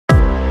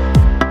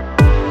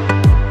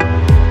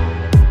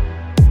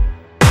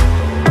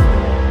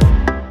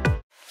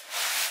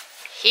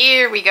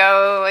Here we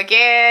go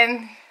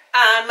again.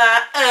 On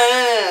my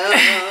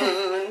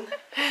own.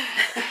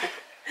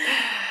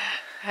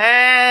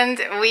 And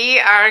we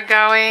are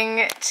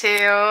going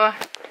to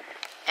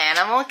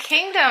Animal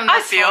Kingdom this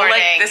I feel morning.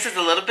 like this is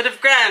a little bit of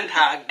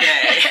Groundhog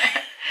Day.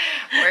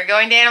 We're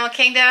going to Animal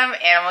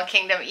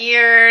Kingdom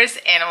ears,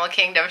 Animal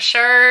Kingdom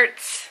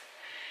shirts.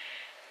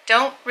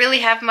 Don't really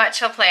have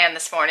much of a plan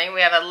this morning.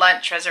 We have a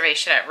lunch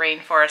reservation at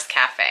Rainforest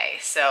Cafe,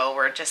 so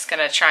we're just going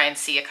to try and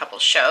see a couple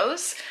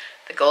shows.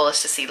 The goal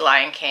is to see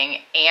Lion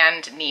King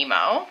and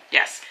Nemo.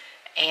 Yes.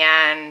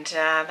 And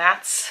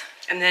that's...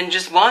 And then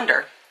just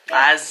wander,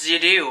 as you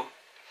do.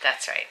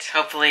 That's right.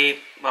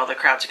 Hopefully, well, the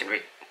crowds are going to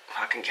be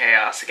fucking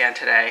chaos again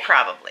today.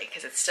 Probably,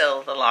 because it's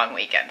still the long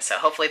weekend, so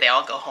hopefully they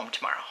all go home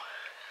tomorrow.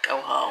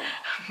 Go home.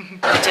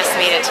 We just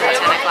made it to the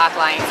 10 o'clock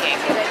Lion King.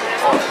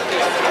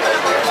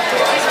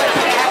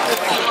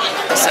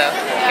 So,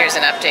 here's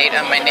an update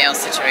on my nail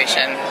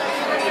situation.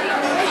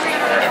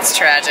 It's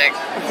tragic.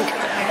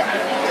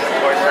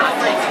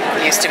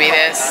 Used to be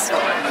this,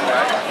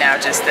 now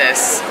just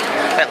this.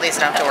 But at least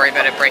I don't have to worry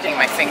about it breaking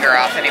my finger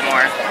off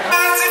anymore.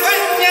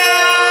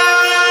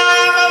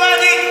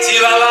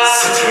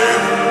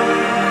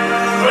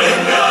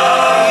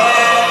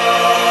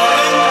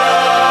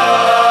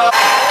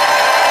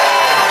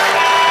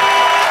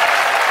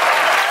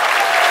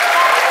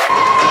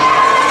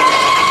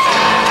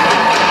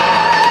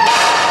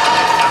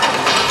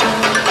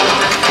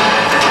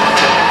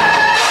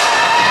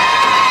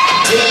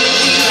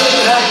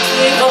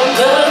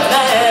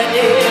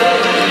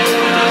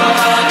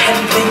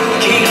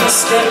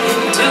 Step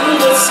into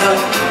the sun.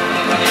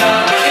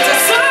 It's a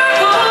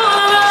circle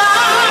of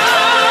life,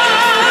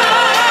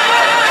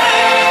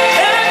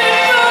 and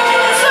it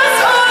moves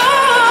us all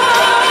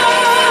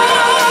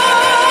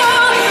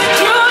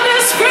through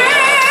this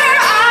fear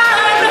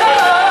I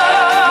know,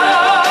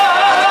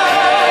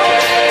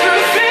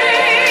 through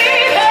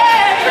faith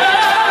and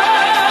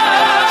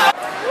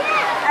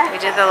love. We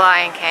did the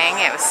Lion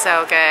King, it was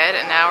so good,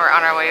 and now we're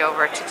on our way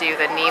over to do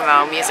the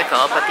Nemo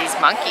musical, but these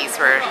monkeys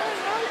were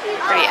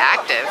pretty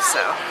active, so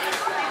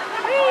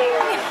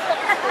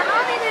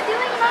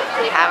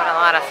having a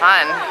lot of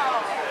fun.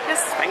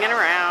 Just swinging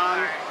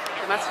around.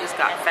 They must have just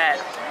got fed.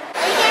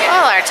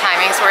 Well, our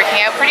timing's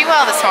working out pretty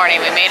well this morning.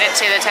 We made it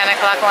to the 10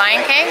 o'clock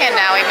Lion King, and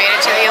now we made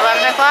it to the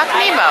 11 o'clock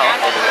Nemo.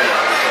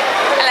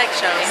 I like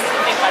shows.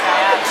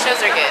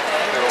 Shows are good.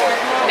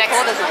 Next.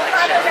 Cole doesn't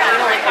like shows. You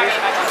don't like your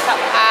shows?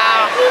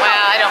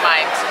 Well, I don't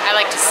mind. I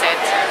like to sit,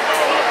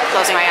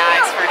 close my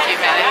eyes for a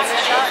few minutes.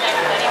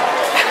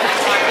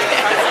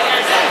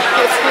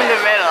 It's in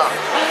the middle.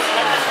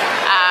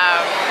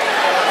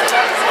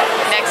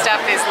 Next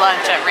up is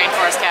lunch at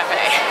Rainforest Cafe.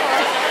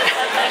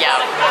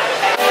 Yum.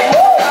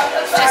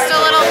 Just a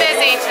little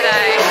busy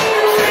today.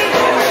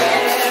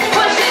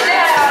 Push it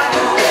down.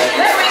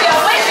 There we go.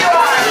 Wave your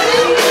arms.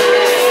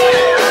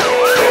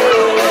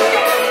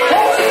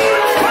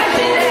 Push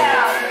it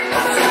down.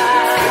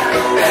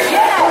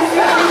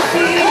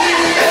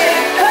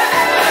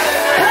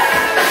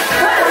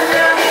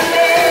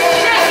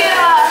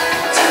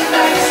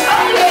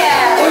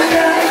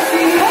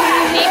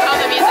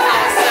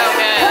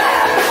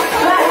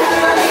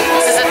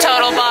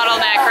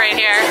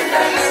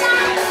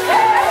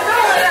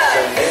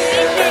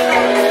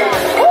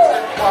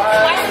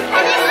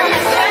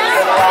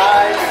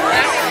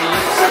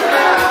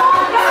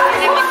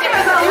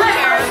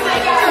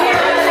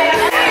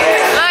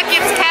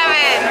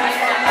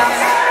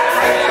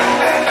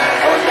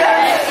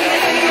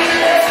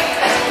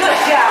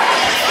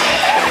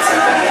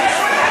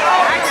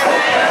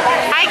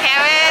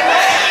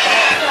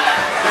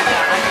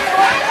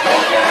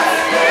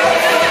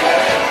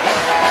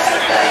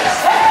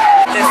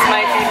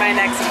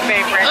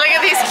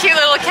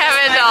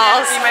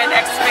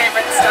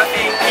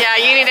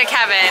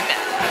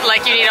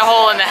 Like you need a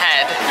hole in the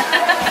head.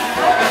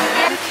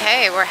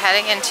 Okay, we're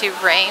heading into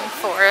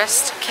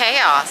Rainforest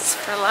Chaos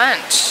for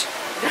lunch.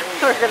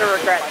 We're gonna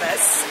regret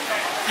this.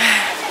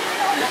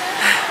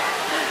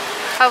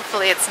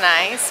 Hopefully it's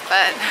nice,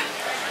 but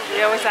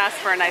We always ask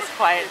for a nice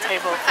quiet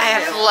table. I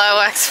have low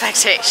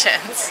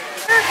expectations.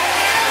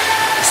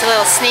 It's a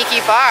little sneaky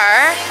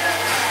bar.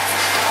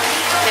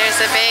 There's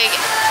a big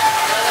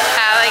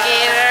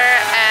alligator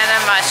and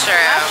a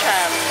mushroom.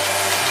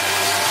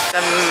 The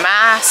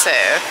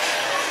massive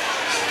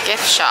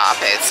gift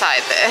shop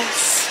outside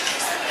this.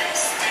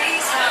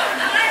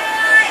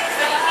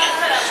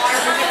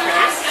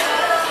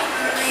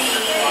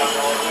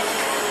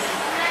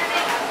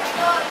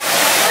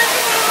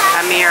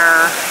 A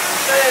mere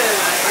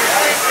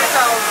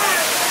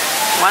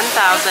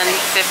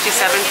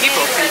 1,057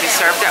 people can be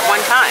served at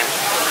one time.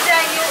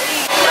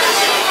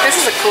 This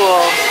is a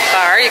cool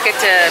bar. You get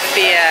to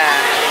be a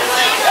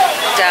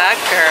duck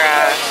or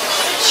a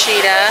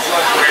cheetah,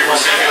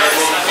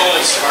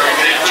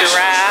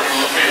 giraffe.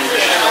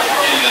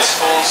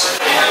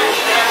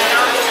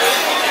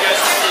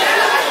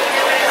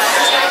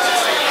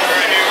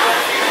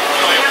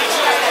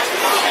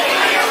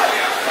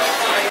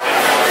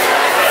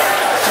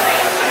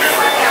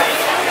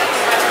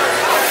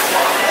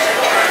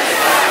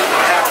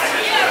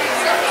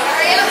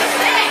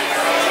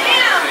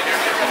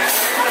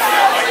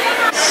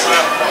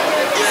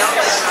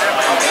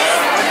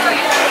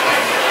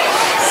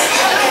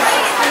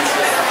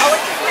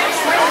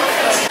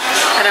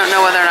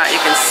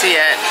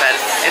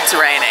 it's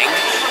raining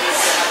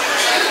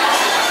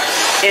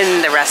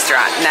in the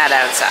restaurant, not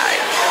outside.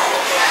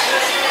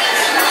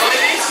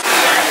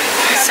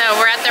 So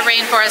we're at the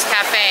Rainforest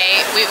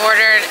Cafe. We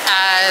ordered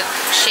a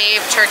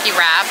shaved turkey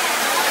wrap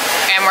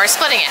and we're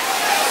splitting it.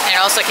 And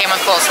it also came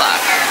with coleslaw.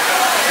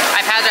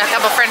 I've had a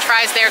couple French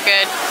fries, they're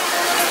good.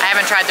 I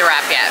haven't tried the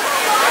wrap yet.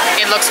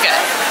 It looks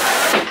good.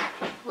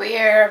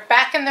 We're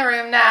back in the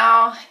room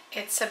now.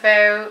 It's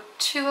about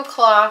 2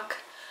 o'clock.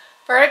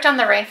 Verdict on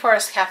the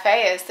Rainforest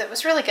Cafe is that it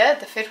was really good.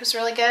 The food was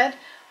really good. I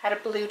had a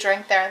blue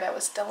drink there that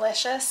was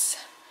delicious. It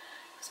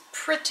was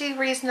pretty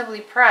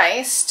reasonably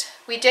priced.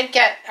 We did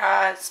get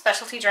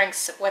specialty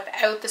drinks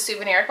without the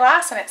souvenir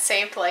glass and it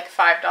saved like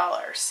 $5.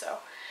 So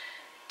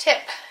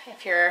tip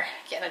if you're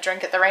getting a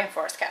drink at the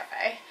Rainforest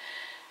Cafe.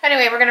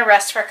 Anyway, we're going to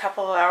rest for a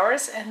couple of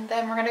hours and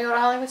then we're going to go to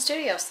Hollywood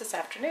Studios this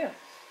afternoon.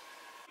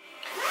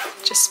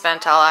 Just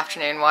spent all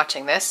afternoon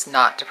watching this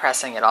not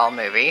depressing at all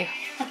movie.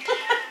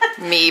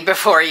 Me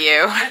Before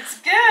You. It's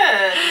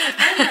good. It's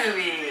a good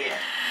movie.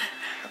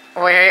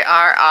 We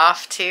are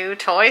off to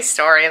Toy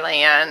Story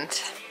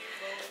Land.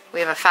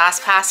 We have a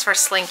fast pass for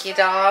Slinky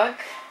Dog.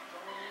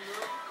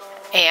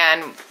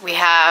 And we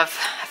have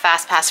a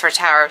fast pass for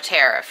Tower of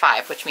Terror at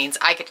 5, which means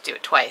I get to do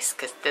it twice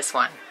because this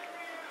one,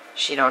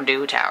 she don't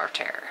do Tower of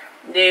Terror.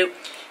 Nope.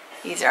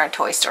 These are our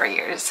Toy Story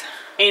years.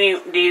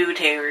 Do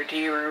Tower of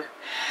Terror.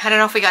 I don't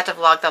know if we got to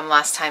vlog them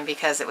last time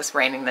because it was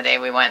raining the day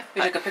we went.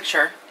 We took a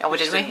picture. Oh,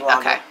 did we?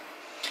 Okay.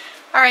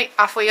 All right,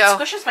 off we go. It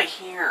squishes my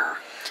hair.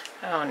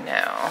 Oh no. Waiting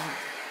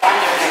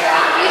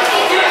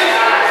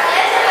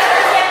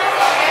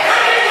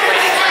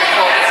for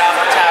Nicole to get off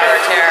the Tower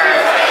of Terror.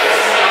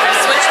 I've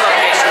switched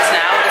locations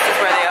now. This is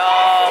where they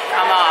all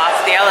come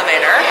off the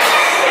elevator.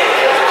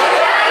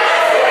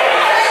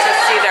 To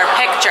see their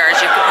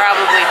pictures, you could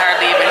probably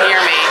hardly even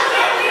hear me.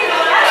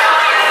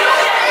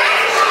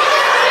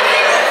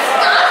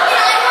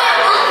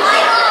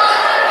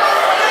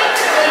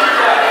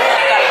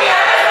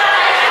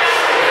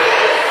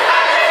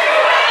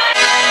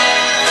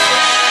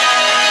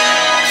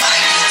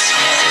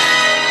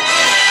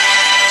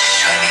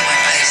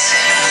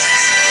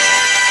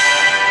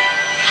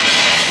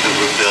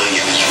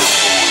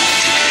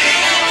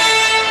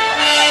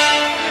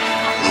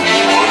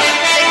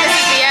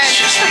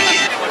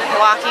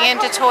 Walking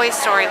into Toy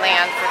Story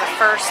Land for the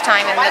first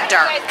time in the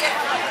dark.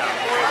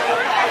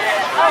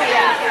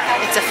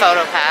 It's a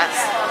photo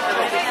pass.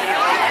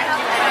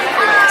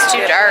 It's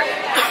too dark.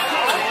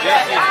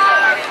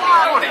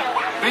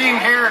 Being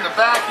here in the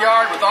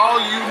backyard with all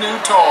you new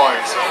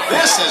toys.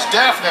 This is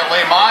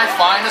definitely my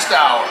finest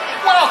hour.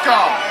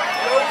 Welcome!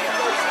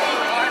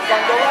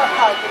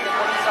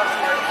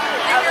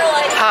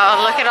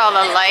 Oh, look at all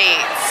the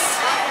lights.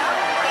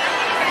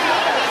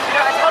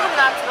 I told him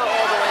not to go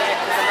all the way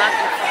because I'm not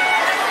going to.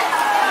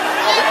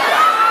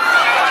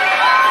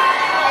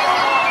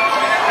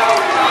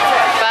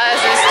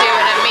 Buzz is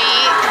doing a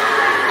meet.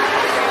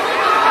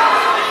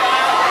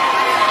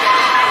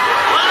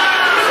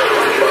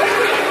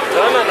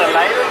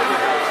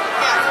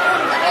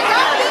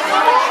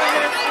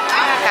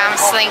 Come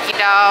Slinky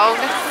Dog.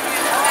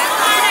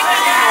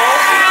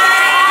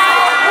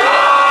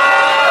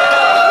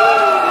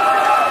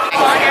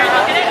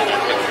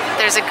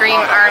 There's a green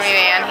army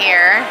man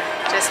here,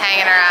 just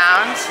hanging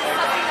around.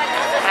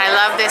 And I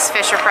love this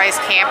Fisher-Price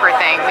camper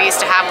thing. We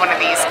used to have one of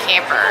these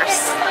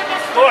campers.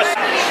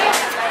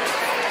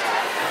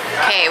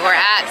 Okay, we're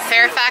at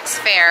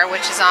Fairfax Fair,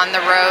 which is on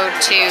the road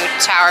to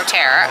Tower of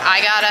Terror.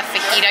 I got a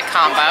fajita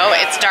combo.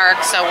 It's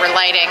dark, so we're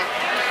lighting.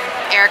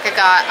 Erica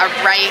got a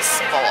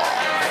rice bowl.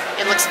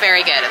 It looks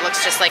very good. It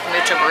looks just like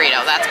mucho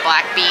burrito. That's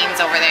black beans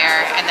over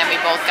there, and then we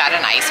both got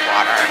an ice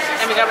water.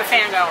 And we got the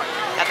fan going.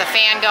 Got the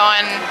fan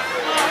going.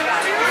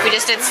 We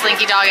just did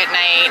Slinky Dog at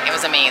night. It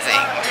was amazing.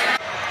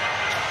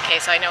 Okay,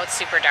 so I know it's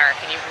super dark,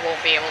 and you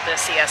won't be able to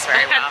see us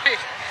very well.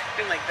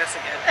 Been like this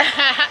again.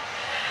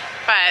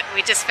 But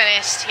we just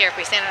finished, here, if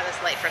we stand under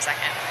this light for a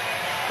second.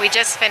 We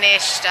just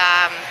finished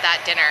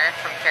that dinner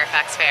from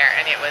Fairfax Fair,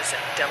 and it was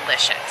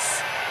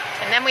delicious.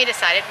 And then we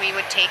decided we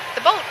would take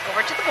the boat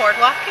over to the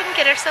boardwalk and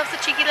get ourselves a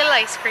cheeky little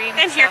ice cream.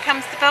 And here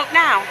comes the boat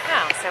now.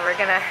 Yeah, so we're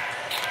gonna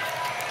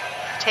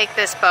take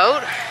this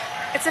boat.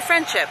 It's a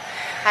friendship.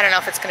 I don't know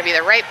if it's gonna be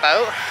the right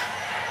boat,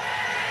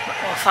 but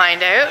we'll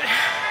find out.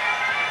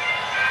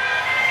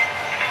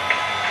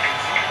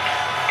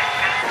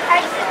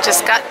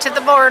 Just got to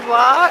the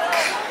boardwalk.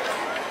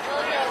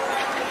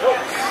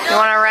 You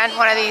wanna rent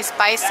one of these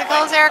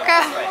bicycles,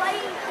 Erica?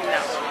 No.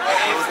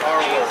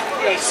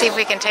 See if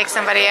we can take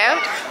somebody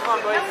out?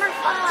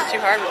 It's too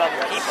hard with all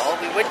the people.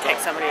 We would take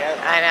somebody out.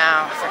 I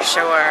know, for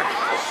sure.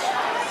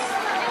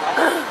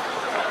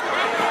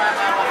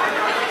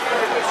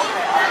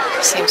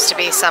 Seems to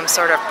be some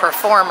sort of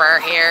performer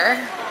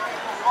here.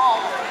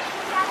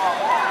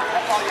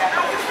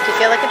 Do you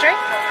feel like a drink?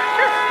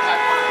 Sure.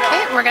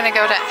 Okay, we're gonna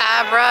go to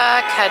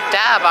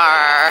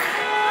Abracadabar.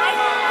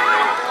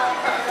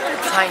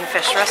 Flying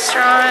Fish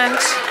Restaurant.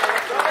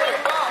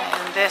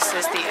 This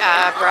is the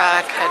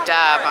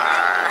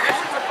Abracadabar.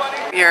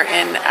 We are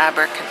in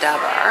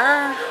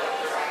Abracadabar.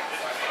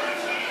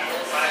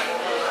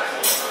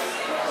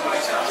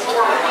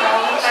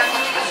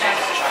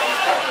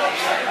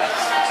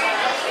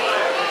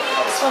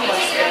 one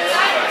looks good,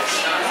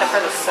 except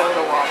for the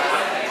soda water.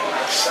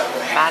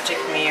 Magic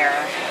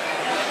mirror.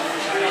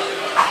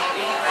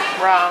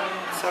 Rum,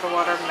 soda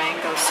water,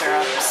 mango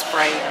syrup,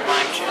 Sprite, and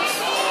lime juice.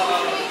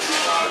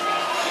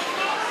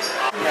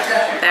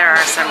 There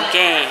are some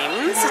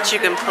games that you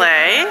can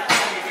play.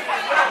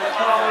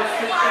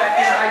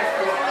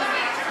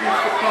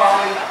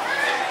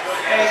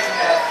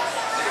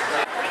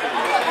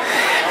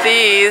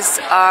 These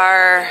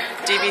are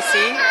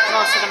DVC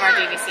Most of them are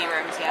DVC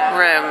rooms, yeah.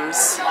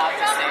 rooms. Love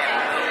to see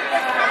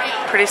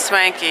it. Pretty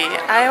swanky.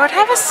 I would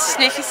have a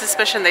sneaky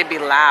suspicion they'd be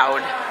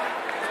loud.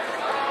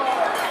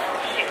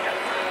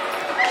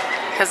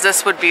 Because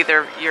this would be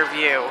your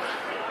view.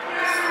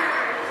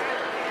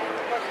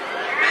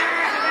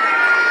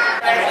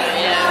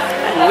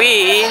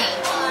 We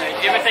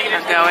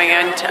are going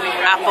into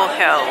Apple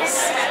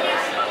Hills.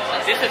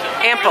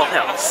 Ample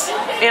Hills.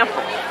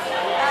 Ample.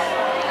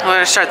 I'm going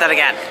to start that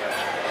again.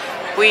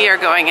 We are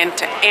going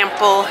into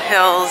Ample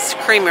Hills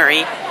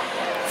Creamery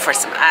for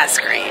some ice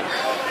cream.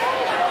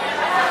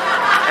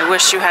 I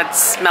wish you had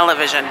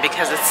smell-o-vision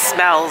because it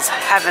smells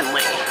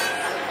heavenly.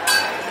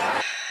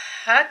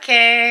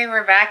 Okay,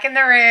 we're back in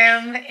the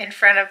room in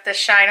front of the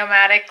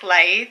Shine-O-Matic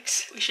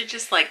light. We should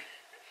just like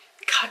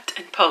cut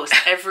and post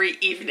every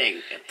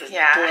evening at the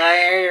Yeah.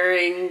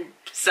 blaring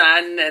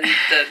sun and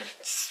the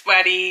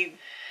sweaty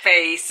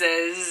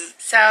faces.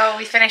 So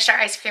we finished our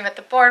ice cream at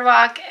the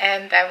boardwalk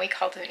and then we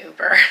called an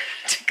Uber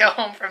to go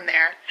home from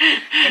there.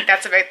 I think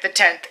that's about the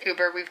 10th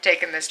Uber we've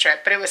taken this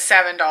trip, but it was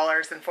 $7.49.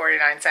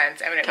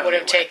 I mean, it would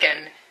have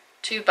taken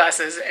 2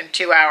 buses and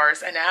 2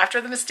 hours. And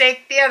after the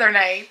mistake the other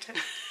night,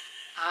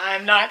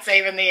 I'm not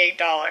saving the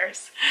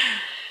 $8.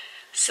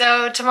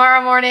 So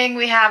tomorrow morning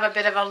we have a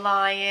bit of a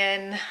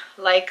lie-in.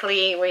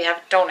 Likely we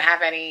don't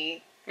have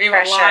any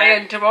pressure.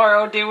 Lie-in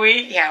tomorrow, do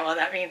we? Yeah, well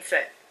that means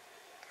that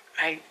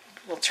I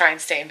will try and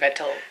stay in bed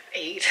till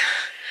 8.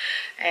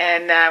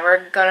 And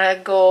we're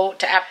gonna go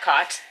to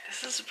Epcot.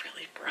 This is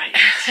really bright.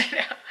 I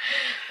know.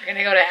 We're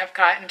gonna go to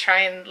Epcot and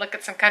try and look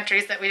at some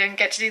countries that we didn't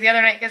get to do the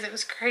other night because it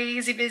was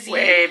crazy busy.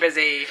 Way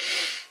busy.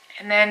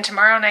 And then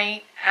tomorrow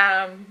night,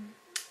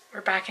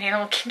 we're back in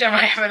Animal Kingdom.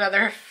 I have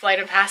another Flight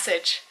of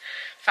Passage,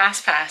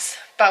 Fast Pass.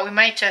 But we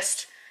might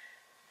just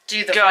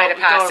do the Flight of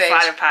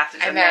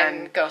Passage, and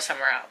then go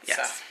somewhere else.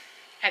 Yes. So,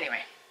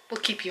 anyway, we'll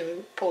keep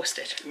you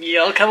posted.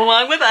 You'll come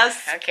along with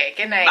us. Okay,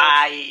 good night.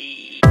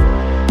 Bye.